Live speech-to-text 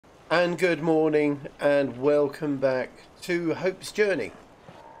And good morning and welcome back to Hope's Journey.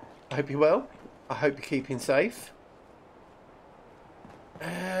 I hope you're well. I hope you're keeping safe.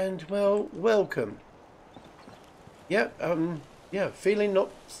 And well, welcome. Yeah, feeling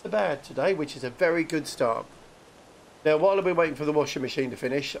not so bad today, which is a very good start. Now, while I've been waiting for the washing machine to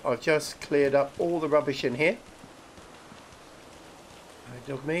finish, I've just cleared up all the rubbish in here.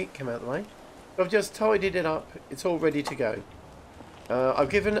 Dog meat, come out of the way. I've just tidied it up. It's all ready to go. I've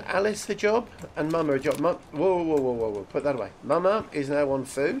given Alice a job and Mama a job. Whoa. Put that away. Mama is now on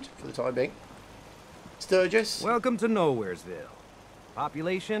food for the time being. Sturgis. Welcome to Nowheresville.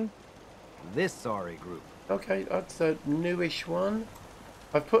 Population? This sorry group. Okay, that's a newish one.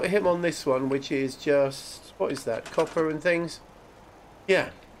 I've put him on this one, which is just... What is that? Copper and things? Yeah,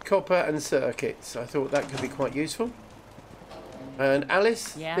 copper and circuits. I thought that could be quite useful. And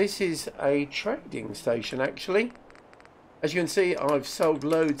Alice, This is a trading station, actually. As you can see, I've sold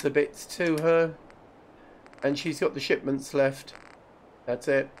loads of bits to her. And she's got the shipments left. That's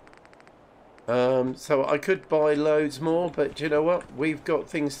it. So I could buy loads more, but you know what? We've got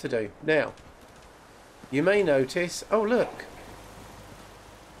things to do. Now, you may notice... Oh, look.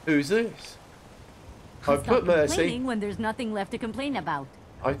 Who's this? I've put Mercy. When there's nothing left to complain about.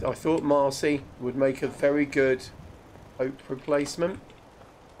 I thought Marcy would make a very good Hope replacement.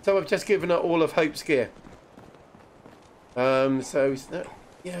 So I've just given her all of Hope's gear. Yeah,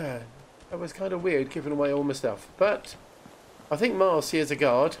 that was kind of weird giving away all my stuff. But I think Marcy as a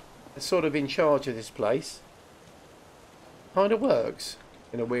guard is sort of in charge of this place. Kind of works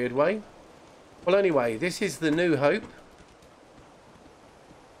in a weird way. Well, anyway, this is the new Hope.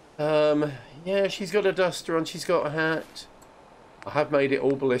 Yeah, she's got a duster on, she's got a hat. I have made it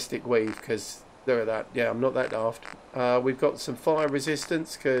all ballistic weave because there are that. Yeah, I'm not that daft. We've got some fire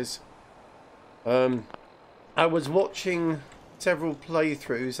resistance because I was watching several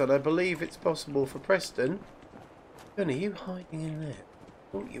playthroughs and I believe it's possible for Preston. Are you hiding in there?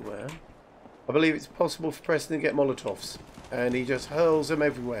 Thought you were. I believe it's possible for Preston to get Molotovs and he just hurls them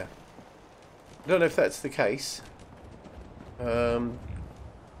everywhere. I don't know if that's the case.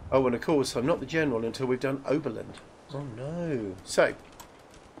 Oh, and of course, I'm not the general until we've done Oberland. Oh, no. So,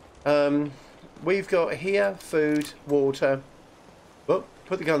 we've got here food, water. Oh,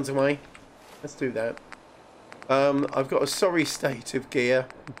 put the guns away. Let's do that. I've got a sorry state of gear,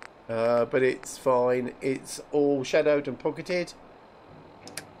 but it's fine. It's all shadowed and pocketed.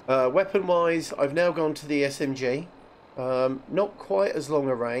 Weapon-wise, I've now gone to the SMG. Not quite as long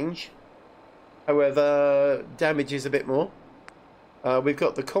a range. However, damage is a bit more. We've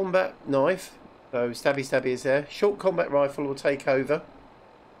got the combat knife, so stabby is there. Short combat rifle will take over.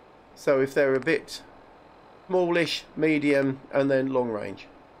 So if they're a bit smallish, medium, and then long range.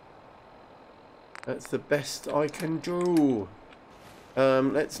 That's the best I can do.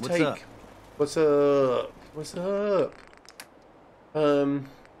 Let's take... Up? What's up? What's up? Still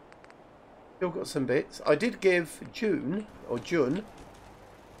got some bits. I did give June,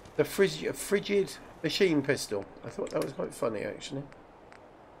 the frigid machine pistol. I thought that was quite funny, actually.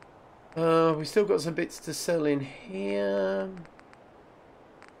 We still got some bits to sell in here.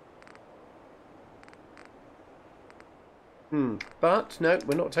 But no,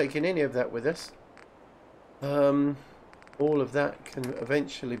 we're not taking any of that with us. All of that can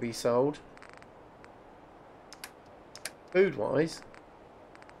eventually be sold. Food-wise,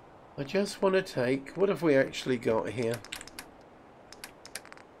 I just want to take... What have we actually got here?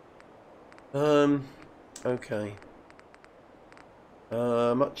 Okay.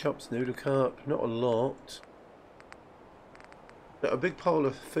 Mutt chops, noodle carp, not a lot. But a big pile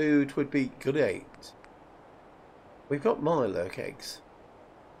of food would be great. We've got Mirelurk eggs.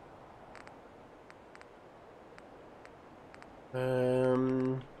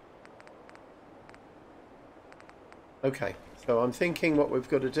 Okay, so I'm thinking what we've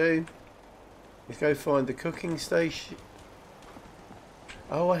got to do is go find the cooking station.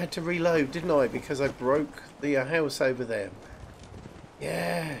 Oh, I had to reload, didn't I? Because I broke the house over there.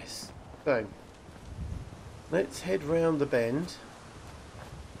 Yes. So, let's head round the bend.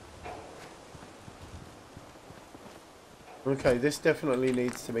 Okay, this definitely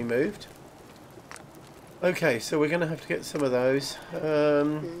needs to be moved. Okay, so we're going to have to get some of those. 8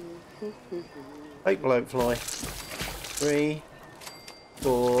 bloatfly. 3,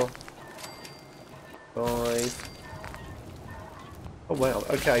 4, 5. Oh wow,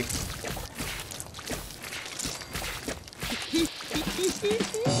 okay.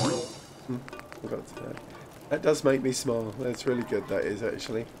 That does make me smile. That's really good, that is,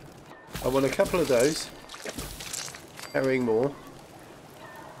 actually. I want a couple of those. Carrying more.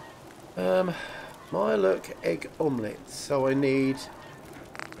 Mirelurk egg omelette. So I need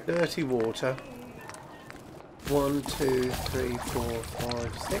dirty water. 1, 2, 3, 4,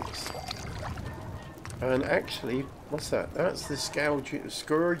 5, 6. And actually, what's that? That's the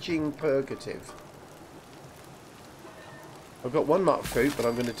scourging purgative. I've got one mutt fruit, but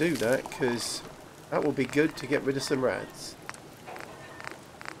I'm going to do that because that will be good to get rid of some rats.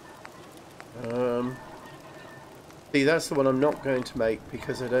 See, that's the one I'm not going to make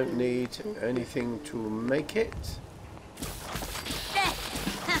because I don't need anything to make it.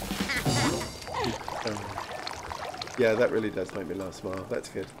 Yeah, that really does make me laugh smile. That's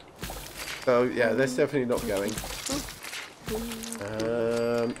good. So, yeah, that's definitely not going.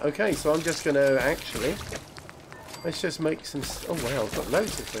 Okay, so I'm just going to actually... Let's just make some... Oh, wow, I've got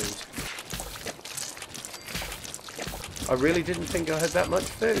loads of food. I really didn't think I had that much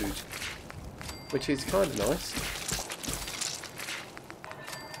food. Which is kind of nice.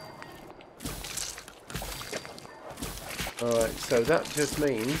 Alright, so that just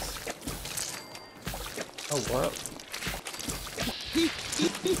means... Oh, wow.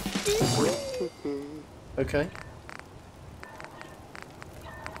 Okay.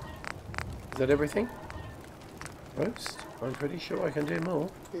 Is that everything? Roast? I'm pretty sure I can do more.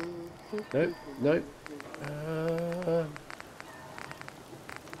 Nope, nope.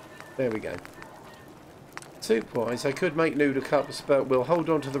 There we go. Soup-wise, I could make noodle cups, but we'll hold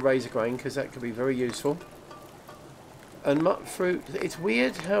on to the razor grain because that could be very useful. And mutt fruit, it's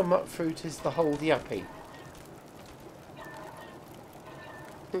weird how mutt fruit is the whole yuppie.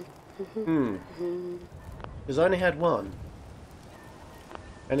 Because I only had one.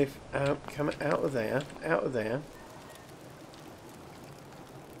 And if come out of there.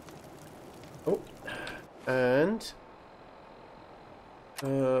 Oh, and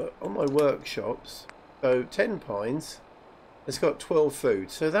on my workshops, so 10 pines, it's got 12 food,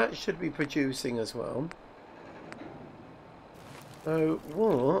 so that should be producing as well. So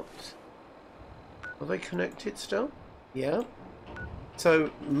what? Are they connected still? Yeah.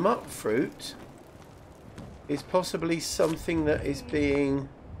 So mutt fruit is possibly something that is being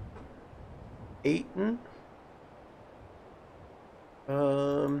eaten.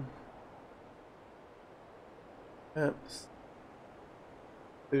 Caps.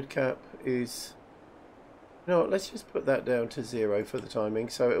 Food cap is... You know what, let's just put that down to 0 for the timing.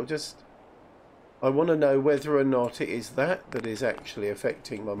 So it'll just... I want to know whether or not it is that is actually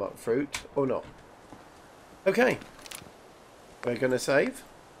affecting my mutt fruit or not. Okay. We're going to save.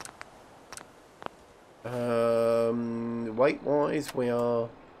 Weight-wise, we are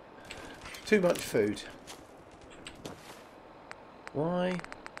too much food. Why?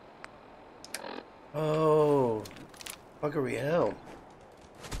 Oh, buggery hell.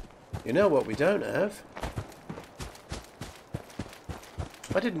 You know what we don't have?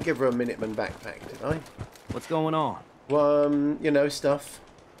 I didn't give her a Minuteman backpack, did I? What's going on? You know, stuff.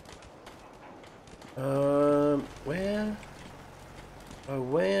 Where? Oh,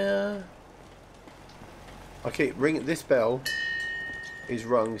 where? I keep ringing. This bell is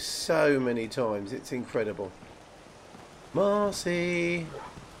rung so many times. It's incredible. Marcy.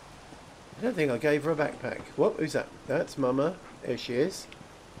 I don't think I gave her a backpack. What? Who's that? That's Mama. There she is.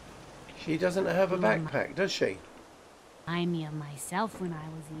 She doesn't have a backpack, does she? I'm young myself when I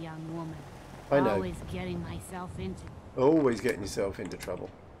was a young woman. I know. Always getting myself into... Always getting yourself into trouble.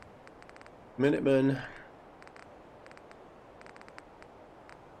 Minuteman.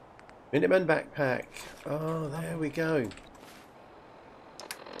 Minuteman backpack. Oh, there we go.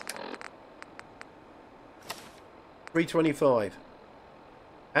 325.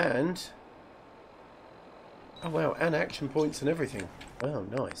 And... Oh, wow. And action points and everything. Wow,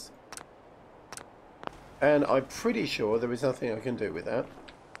 nice. And I'm pretty sure there is nothing I can do with that.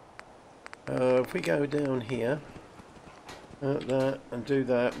 If we go down here, that, and do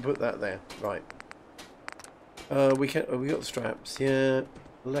that, and put that there. Right. We can. Oh, we got straps. Yeah.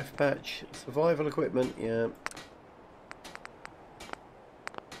 Left patch. Survival equipment. Yeah.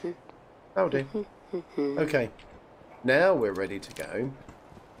 Howdy. Okay. Now we're ready to go.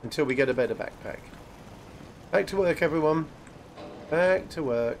 Until we get a better backpack. Back to work, everyone. Back to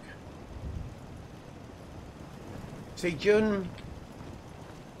work. See, Jun,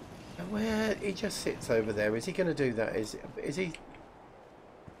 where he just sits over there. Is he going to do that? Is he?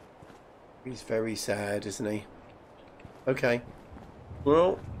 He's very sad, isn't he? Okay.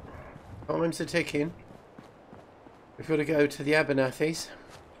 Well, time's a ticking. We've got to go to the Abernathy's.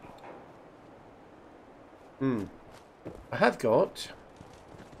 I have got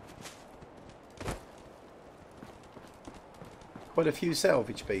quite a few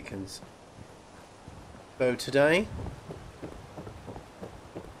salvage beacons. So today,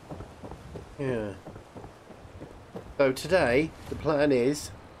 yeah. So today, the plan is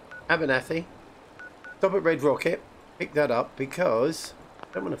Abernathy. Stop at Red Rocket. Pick that up because I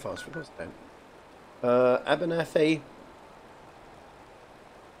don't want to fast forward. Don't. Abernathy.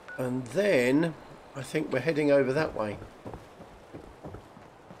 And then I think we're heading over that way.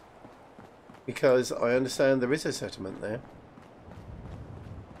 Because I understand there is a settlement there.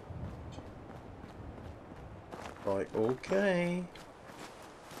 Right, okay.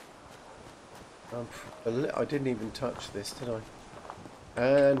 I didn't even touch this, did I?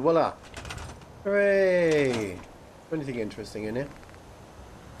 And voila! Hooray! Anything interesting in here?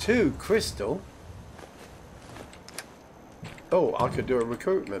 2 crystal. Oh, I could do a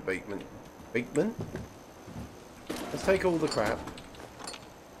recruitment beacon. Beacon? Let's take all the crap.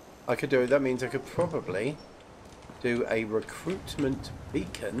 I could do it. That means I could probably do a recruitment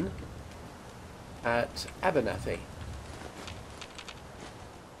beacon at Abernathy,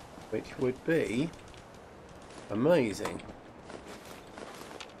 which would be amazing.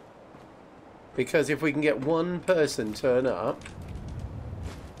 Because if we can get one person turn up,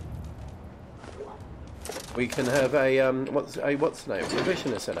 we can have a what's the name?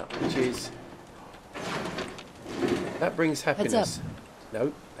 Provisioner set up, which is that brings happiness.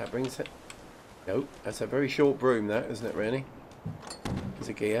 No, that brings it. No, that's a very short broom, that isn't it? Really, it's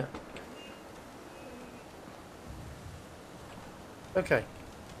a gear. Okay.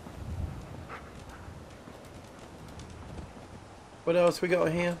 What else we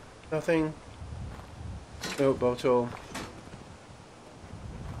got here? Nothing. Milk bottle.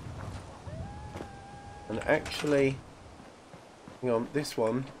 And actually, hang on, this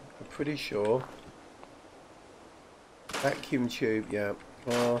one, I'm pretty sure. Vacuum tube, yeah.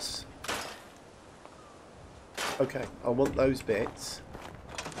 Glass. Okay, I want those bits.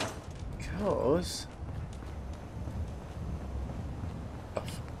 Because...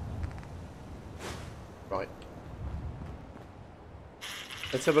 Right.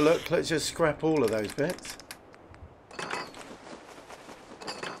 Let's have a look. Let's just scrap all of those bits.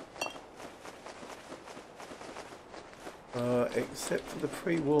 Except for the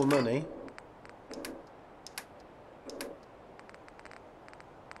pre-war money.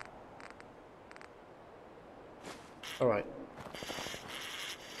 Alright.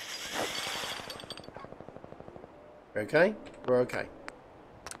 Okay? We're okay.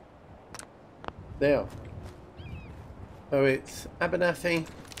 Now. So it's Abernathy.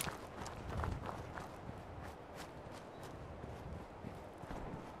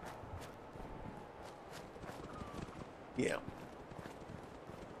 Yeah.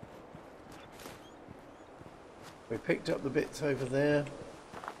 We picked up the bits over there.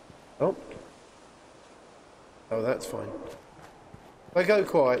 Oh. Oh, that's fine. If I go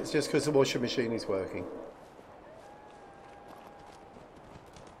quiet, it's just because the washing machine is working.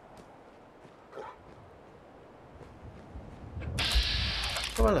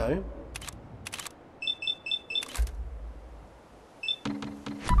 Oh, hello.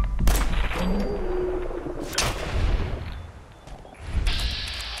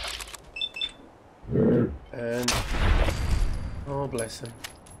 And... oh, bless him.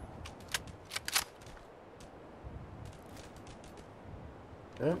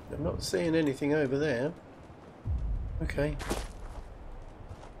 No, I'm not seeing anything over there. Okay.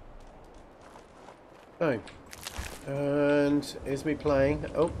 Oh. And is me playing?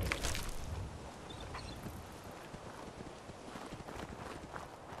 Oh.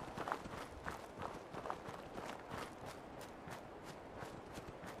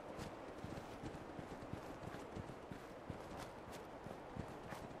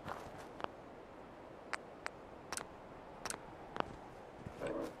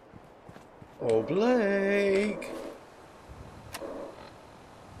 Oh, Blake.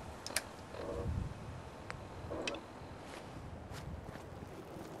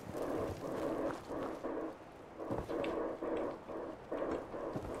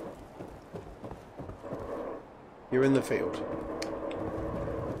 You're in the field.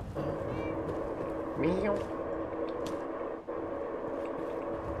 Meow.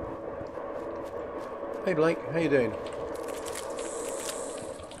 Hey Blake, how you doing?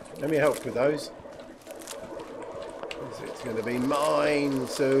 Let me help with those. It's going to be mine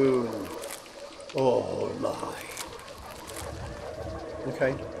soon. Oh my.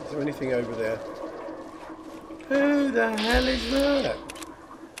 Okay, is there anything over there? Who the hell is that?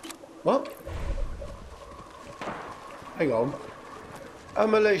 What? Hang on. A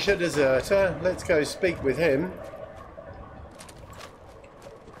militia deserter. Let's go speak with him.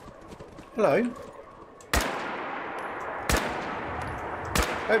 Hello.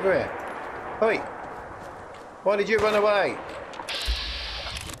 Over here. Oi. Why did you run away?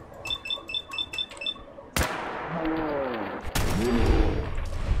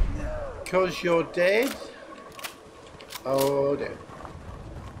 Because you're dead? Oh dear.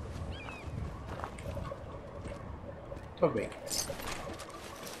 Tommy.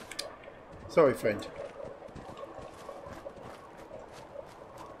 Sorry, friend.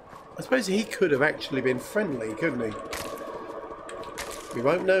 I suppose he could have actually been friendly, couldn't he? We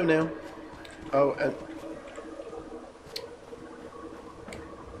won't know now. Oh, and...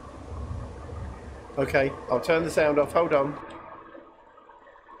 Okay, I'll turn the sound off. Hold on.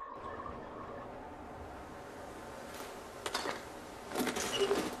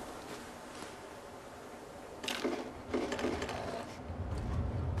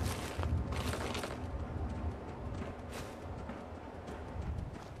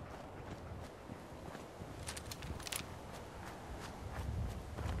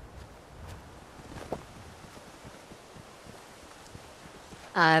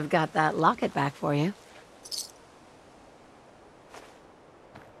 I've got that locket back for you.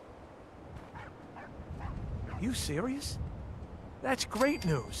 You serious? That's great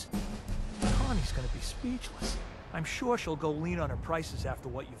news. Connie's gonna be speechless. I'm sure she'll go lean on her prices after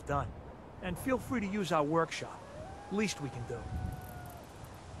what you've done. And feel free to use our workshop. Least we can do.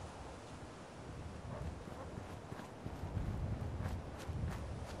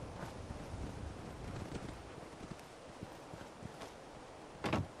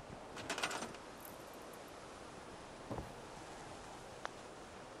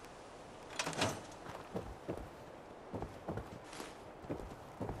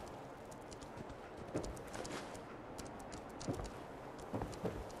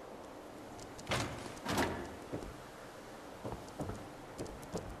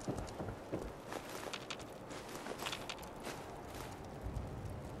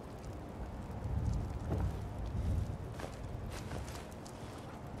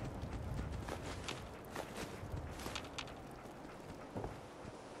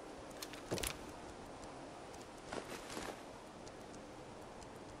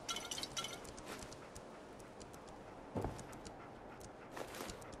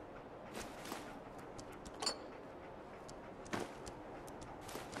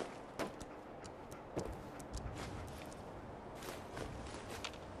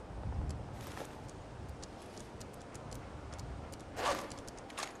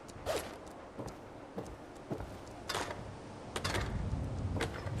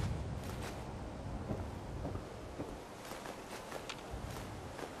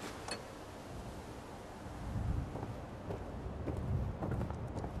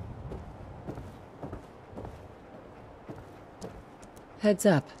 Heads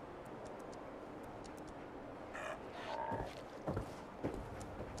up.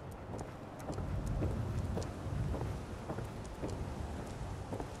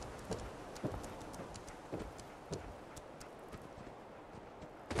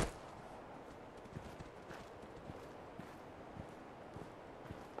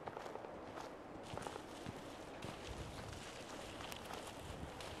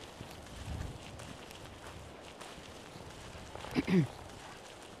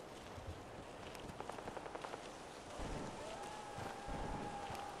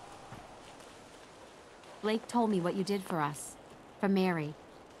 Blake told me what you did for us. For Mary.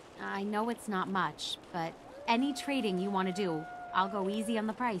 I know it's not much, but any trading you want to do, I'll go easy on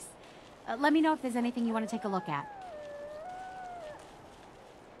the price. Let me know if there's anything you want to take a look at.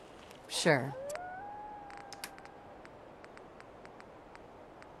 Sure.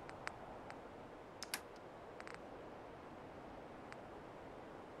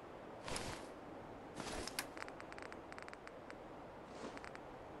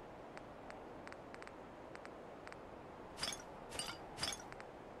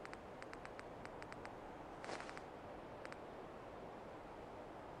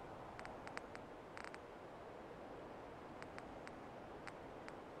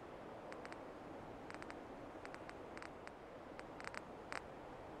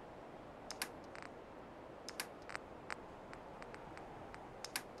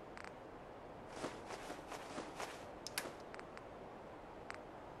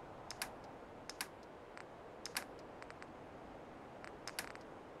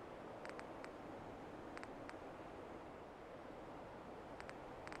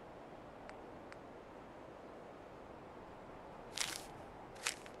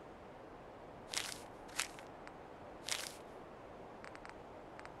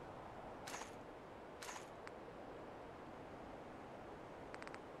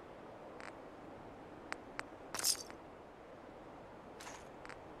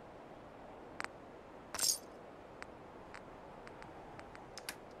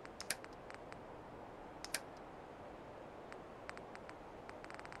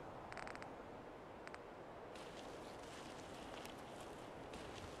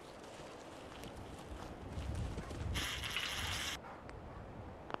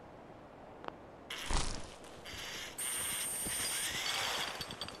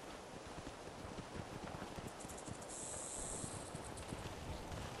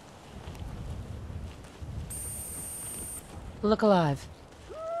 Look alive.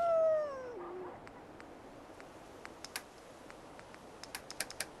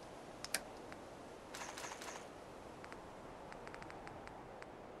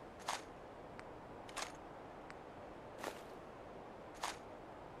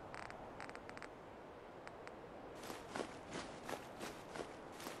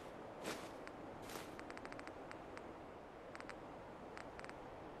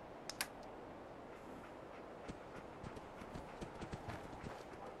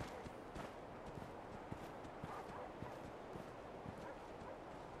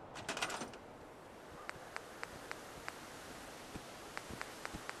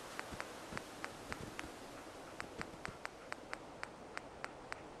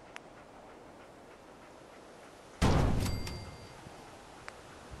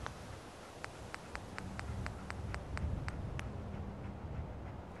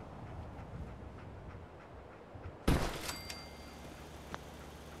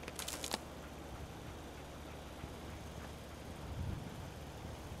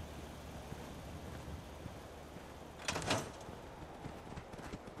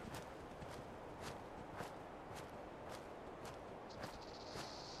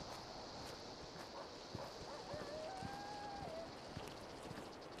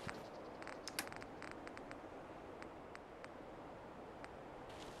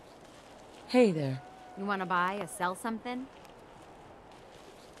 Hey there. You want to buy or sell something?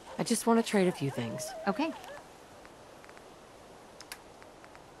 I just want to trade a few things. Okay.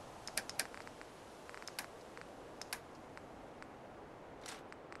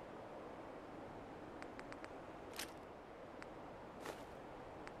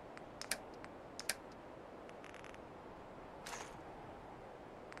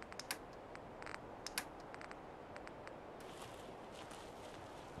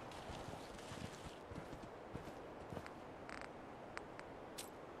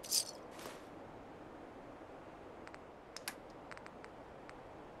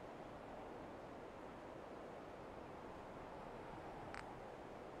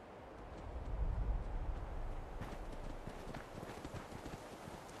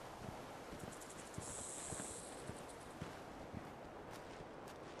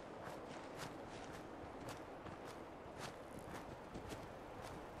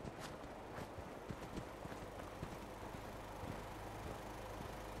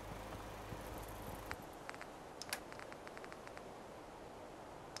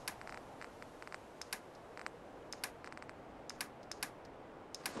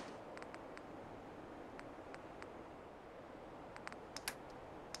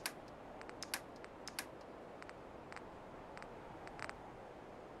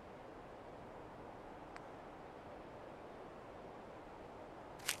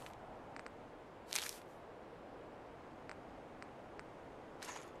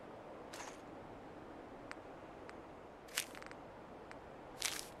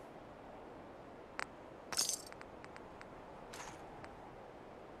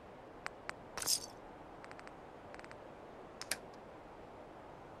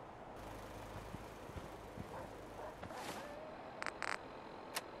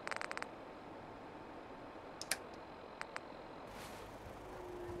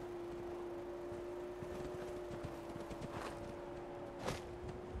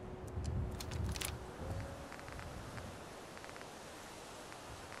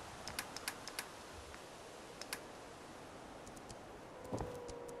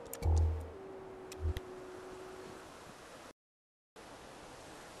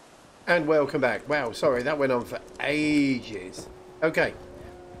 And welcome back. Wow, sorry, that went on for ages. Okay.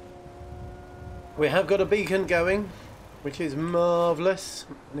 We have got a beacon going, which is marvellous.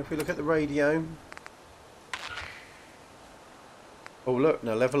 And if we look at the radio... Oh, look,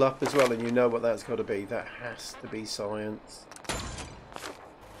 now level up as well, and you know what that's got to be. That has to be science.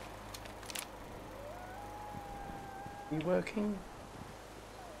 Are you working?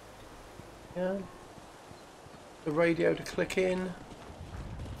 Yeah. The radio to click in.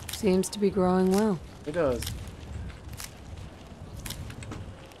 Seems to be growing well. It does.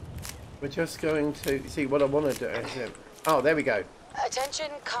 We're just going to see what I want to do. Is it? Oh, there we go.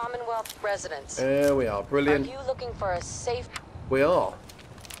 Attention Commonwealth residents. There we are. Brilliant. Are you looking for a safe... We are.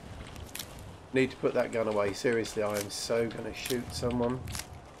 Need to put that gun away. Seriously, I am so going to shoot someone.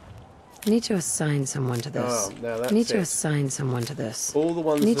 I need to assign someone to this. Oh, now that's I need to it. assign someone to this. All the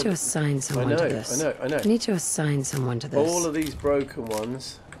ones I need that... to assign someone to this. I know. I need to assign someone to this. All of these broken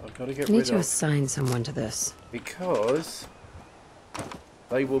ones, I've got to get I need rid to of. assign someone to this. Because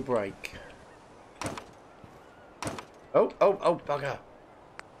they will break. Oh, bugger.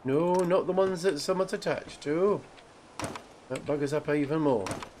 No, not the ones that someone's attached to. That buggers up even more.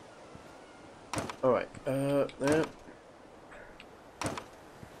 Alright, there.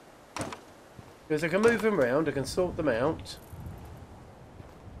 Because I can move them around, I can sort them out.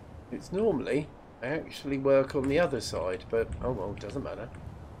 It's normally, I actually work on the other side, but oh well, doesn't matter.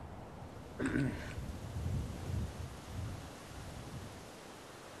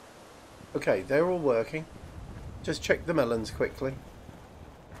 Okay, they're all working. Just check the melons quickly.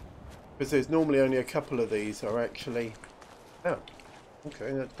 Because there's normally only a couple of these are actually... Oh,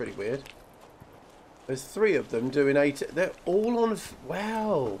 okay, that's pretty weird. There's 3 of them doing 8. They're all on...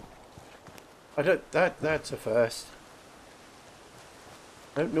 Wow! I don't... That's a first.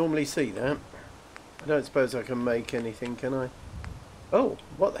 I don't normally see that. I don't suppose I can make anything, can I? Oh,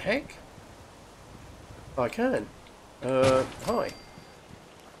 what the heck? I can. Hi.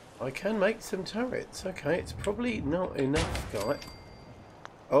 I can make some turrets. Okay, it's probably not enough, guy.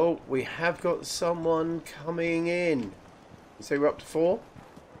 Oh, we have got someone coming in. You say we're up to 4?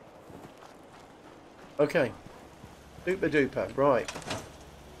 Okay. Duper duper. Right.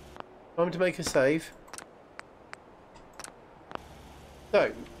 Time to make a save.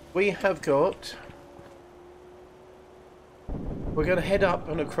 So, we have got... We're going to head up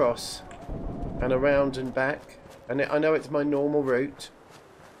and across and around and back. And I know it's my normal route.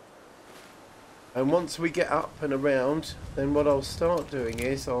 And once we get up and around, then what I'll start doing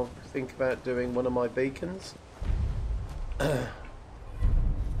is I'll think about doing one of my beacons.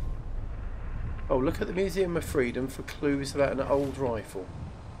 Oh, look at the Museum of Freedom for clues about an old rifle.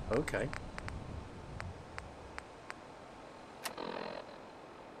 Okay.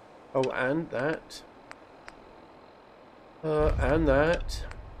 Oh, and that. And that.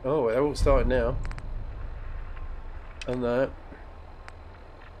 Oh, they're all starting now. And that.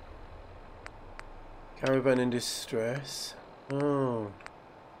 Caravan in distress. Oh.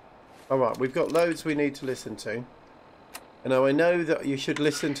 Alright, we've got loads we need to listen to. And now I know that you should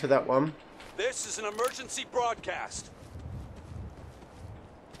listen to that one. This is an emergency broadcast.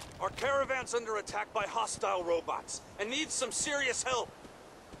 Our caravan's under attack by hostile robots and needs some serious help.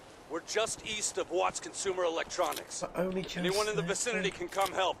 We're just east of Watts Consumer Electronics. But only just anyone in the vicinity can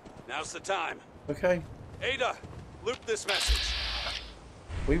come help. Now's the time. Okay. Ada, loop this message.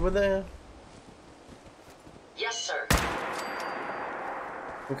 We were there. Yes, sir.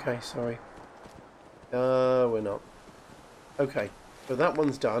 Okay, sorry. We're not. Okay, so that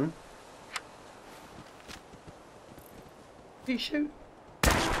one's done. Did he shoot?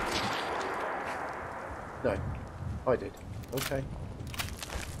 No, I did. Okay.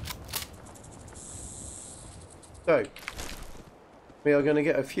 So, we are going to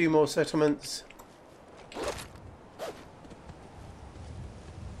get a few more settlements.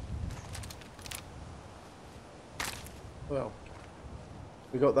 Well,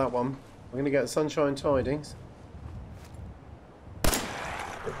 we got that one. We're going to get Sunshine Tidings.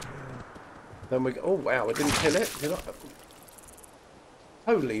 Then we go, oh wow, I didn't kill it, did I?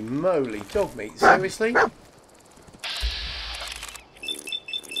 Holy moly, dog meat, seriously?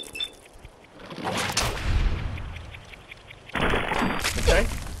 Okay.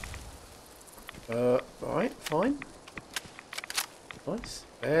 Right, fine. Nice.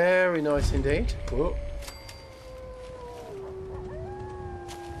 Very nice indeed. Whoa.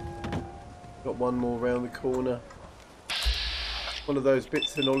 Got one more round the corner. One of those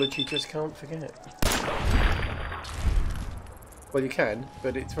bits of knowledge you just can't forget. Well, you can,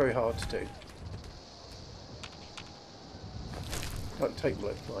 but it's very hard to do. Don't take my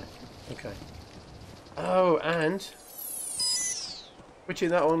life. Okay. Oh, and switching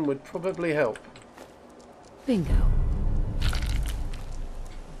that on would probably help. Bingo.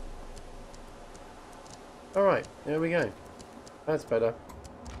 Alright, there we go. That's better.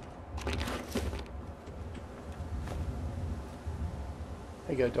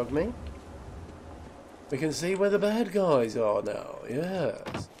 There you go, dog me. We can see where the bad guys are now.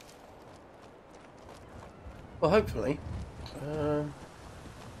 Yes. Well, hopefully.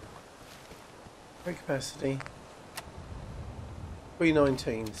 Free capacity.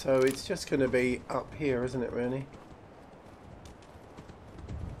 319. So it's just going to be up here, isn't it, really?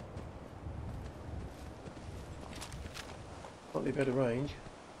 Slightly better range.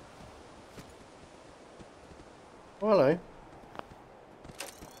 Oh, hello.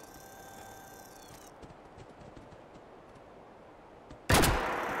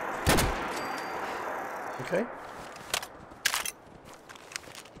 Okay.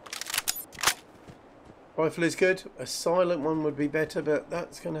 Rifle is good. A silent one would be better, but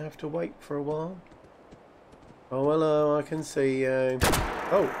that's going to have to wait for a while. Oh, hello, I can see you.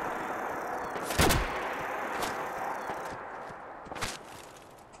 Oh.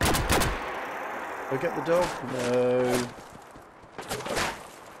 Did I get the dog? No.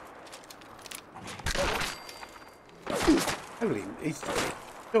 Holy,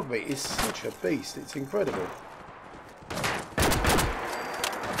 dog meat is such a beast. It's incredible.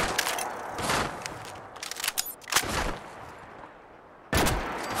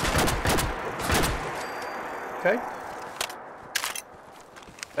 Okay.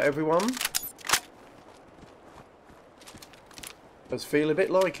 Everyone. Does feel a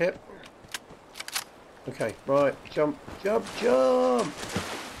bit like it. Okay, right. Jump, jump, jump.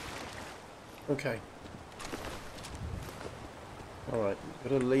 Okay. Alright, I've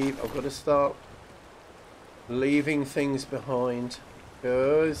got to leave. I've got to start leaving things behind.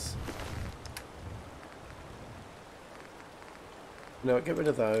 Because... no, get rid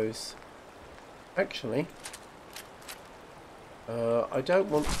of those. Actually... I don't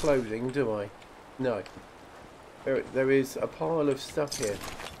want clothing, do I? No. There is a pile of stuff here.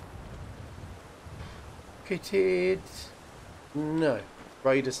 Kitted... no.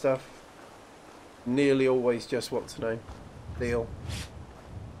 Raider stuff. Nearly always just what's the name? Deal.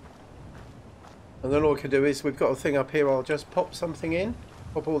 And then all I can do is, we've got a thing up here, I'll just pop something in.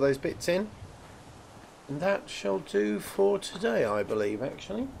 Pop all those bits in. And that shall do for today, I believe,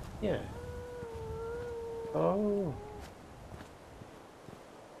 actually. Yeah. Oh...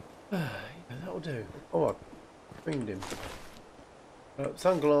 yeah, that'll do. Oh, I creamed him.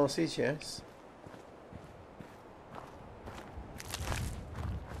 Sunglasses, yes.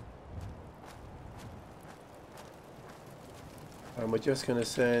 And we're just going to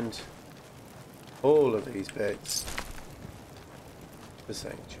send all of these bits to the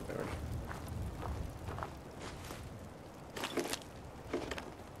sanctuary.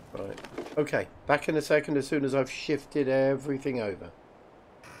 Right. Okay, back in a second as soon as I've shifted everything over.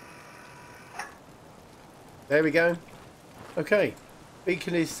 There we go. Okay,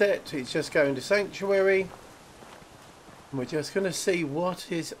 beacon is set. It's just going to sanctuary. And we're just going to see what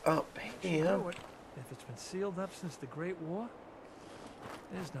is up here. If it's been sealed up since the Great War,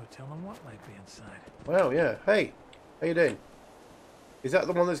 there's no telling what might be inside. Well, yeah. Hey, how you doing? Is that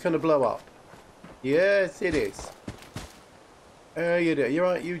the one that's going to blow up? Yes, it is. How you doing? You're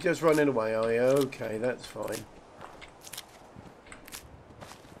right. You just running away, are you? Okay, that's fine.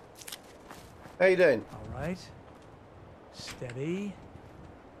 How you doing? All right. Steady.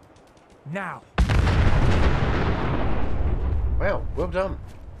 Now. Wow, well done.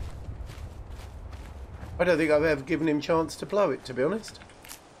 I don't think I've ever given him a chance to blow it, to be honest.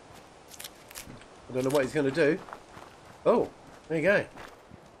 I don't know what he's going to do. Oh, there you go.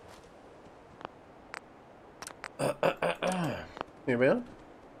 Here we are.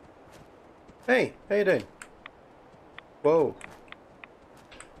 Hey, how you doing? Whoa.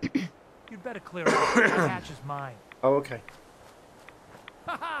 You'd better clear out. That hatch is mine. Oh, okay.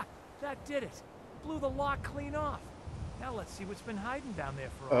 Haha! That did it. Blew the lock clean off. Now let's see what's been hiding down there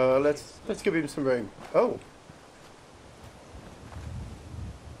for all let's give him some room. Oh.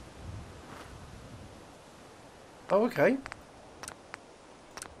 Oh, okay.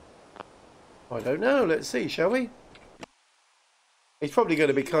 I don't know. Let's see, shall we? He's probably going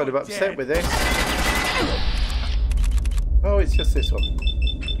to be kind of upset with this. Oh, it's just this one.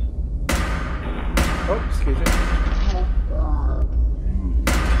 Oh, excuse me.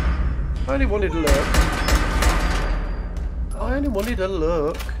 I only wanted a look. I only wanted a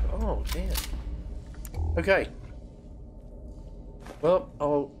look. Oh, dear. Okay. Well,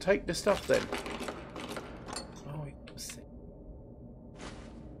 I'll take the stuff then. Oh,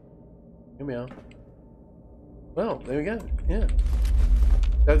 here we are. Well, there we go. Yeah.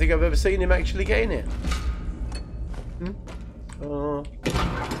 Don't think I've ever seen him actually get in here.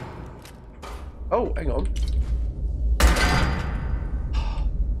 Oh, hang on.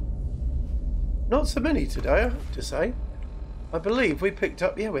 Not so many today, I have to say. I believe we picked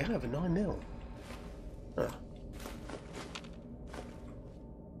up... yeah, we have a 9mm. Oh.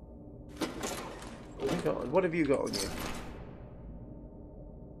 What have you got on you?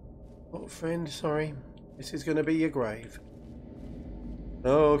 Oh, friend, sorry. This is going to be your grave.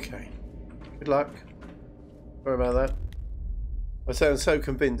 Okay. Good luck. Sorry about that. I sound so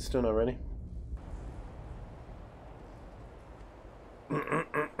convinced, don't I, really?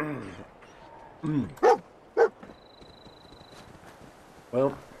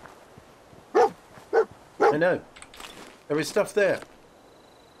 Well, I know. There is stuff there.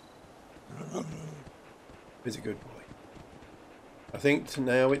 He's a good boy. I think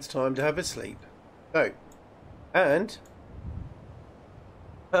now it's time to have a sleep. So, and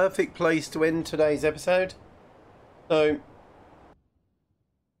perfect place to end today's episode. So,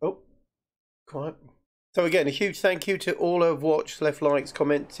 oh, quiet. So again, a huge thank you to all who have watched, left likes,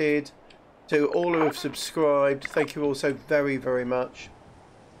 commented, to all who have subscribed. Thank you all so very, very much.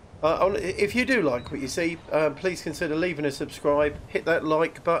 If you do like what you see, please consider leaving a subscribe. Hit that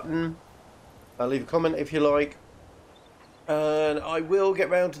like button. Leave a comment if you like. And I will get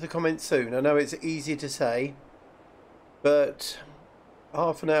round to the comments soon. I know it's easy to say, but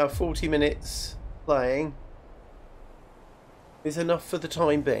half an hour, 40 minutes playing is enough for the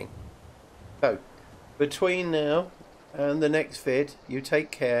time being. So, between now and the next vid, you take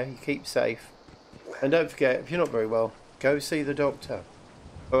care, you keep safe. And don't forget, if you're not very well, go see the doctor.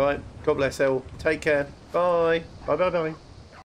 Alright, God bless all. Take care. Bye. Bye bye bye.